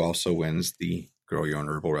member, who also wins the Grow Your Own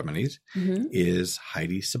Herbal Remedies, is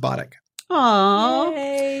Heidi Sabotic. Aww.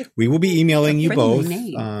 Yay. We will be emailing you both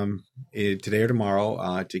today or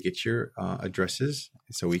tomorrow to get your addresses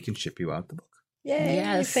so we can ship you out the book. Yay.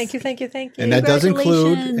 Yes. Thank you. And that does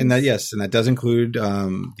include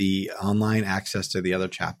the online access to the other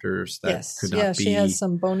chapters that could not be. She has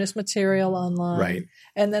some bonus material online. Right.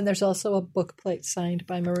 And then there's also a book plate signed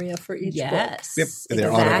by Maria for each book. Yep.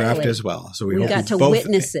 They're autographed as well. So we hope got to both,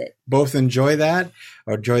 witness it. Both enjoy that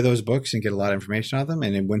or enjoy those books and get a lot of information on them.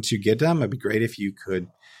 And then once you get them, it'd be great if you could,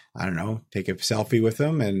 I don't know, take a selfie with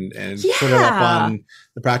them and put it up on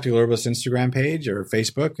the Practical Herbalist Instagram page or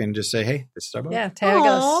Facebook and just say, hey, this is our book. Yeah,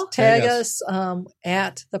 tag us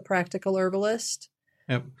at the Practical Herbalist.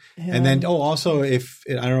 Yep. And then, also if,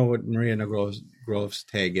 I don't know what Maria No Groves'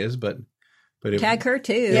 tag is, but tag her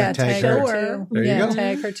too. Yeah, tag her too. There you go.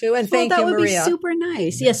 Tag her too. And thank you, Maria. That would be super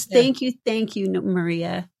nice. Yes, thank you,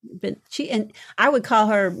 Maria. But I would call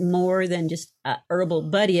her more than just a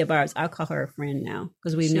herbal buddy of ours. I'll call her a friend now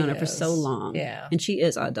because we've known her for so long. Yeah, and she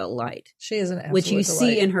is a delight. She is an absolute which you delight.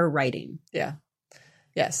 See in her writing. Yeah.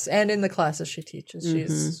 Yes, and in the classes she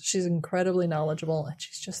teaches, she's incredibly knowledgeable, and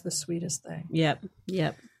she's just the sweetest thing. Yep.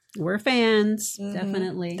 We're fans,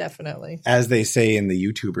 definitely. As they say in the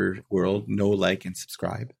YouTuber world, no like and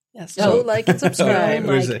subscribe. Yes, like and subscribe.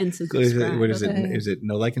 What is it? Is it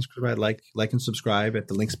no like and subscribe? Like and subscribe at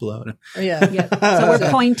the links below. Yeah. So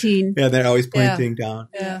we're pointing. Yeah, they're always pointing down.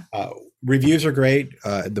 Yeah. Reviews are great.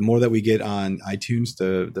 The more that we get on iTunes,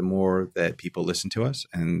 the more that people listen to us,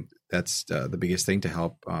 and that's the biggest thing to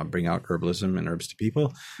help bring out herbalism and herbs to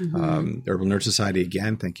people. Herbal Nerd Society,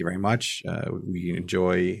 again, thank you very much. We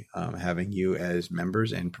enjoy having you as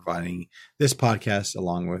members and providing this podcast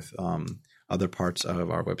along with other parts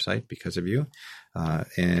of our website because of you.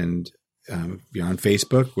 And you're on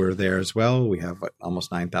Facebook. We're there as well. We have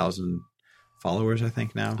almost 9,000 followers, I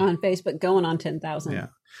think, now. On Facebook, going on 10,000.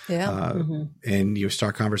 Yeah. And you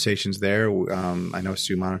start conversations there. I know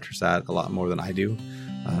Sue monitors that a lot more than I do.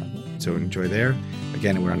 So enjoy there.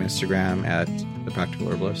 Again, we're on Instagram at The Practical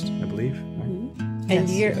Herbalist, I believe. Right?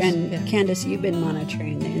 And Candace, you've been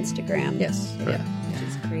monitoring the Instagram. Yes. Right. Which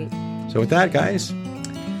is great. So with that, guys,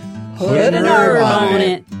 put an herb on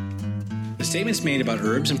it. The statements made about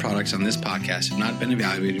herbs and products on this podcast have not been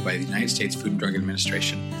evaluated by the United States Food and Drug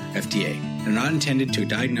Administration, FDA, and are not intended to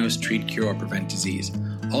diagnose, treat, cure, or prevent disease.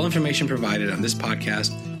 All information provided on this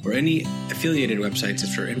podcast or any affiliated websites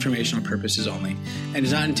is for informational purposes only and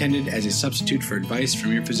is not intended as a substitute for advice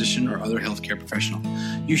from your physician or other healthcare professional.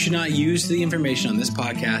 You should not use the information on this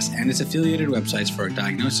podcast and its affiliated websites for a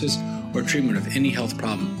diagnosis or treatment of any health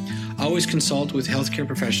problem. Always consult with a healthcare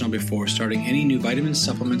professional before starting any new vitamins,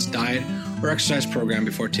 supplements, diet, or exercise program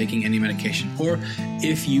before taking any medication, or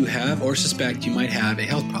if you have or suspect you might have a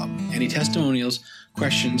health problem. Any testimonials,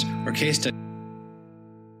 questions, or case studies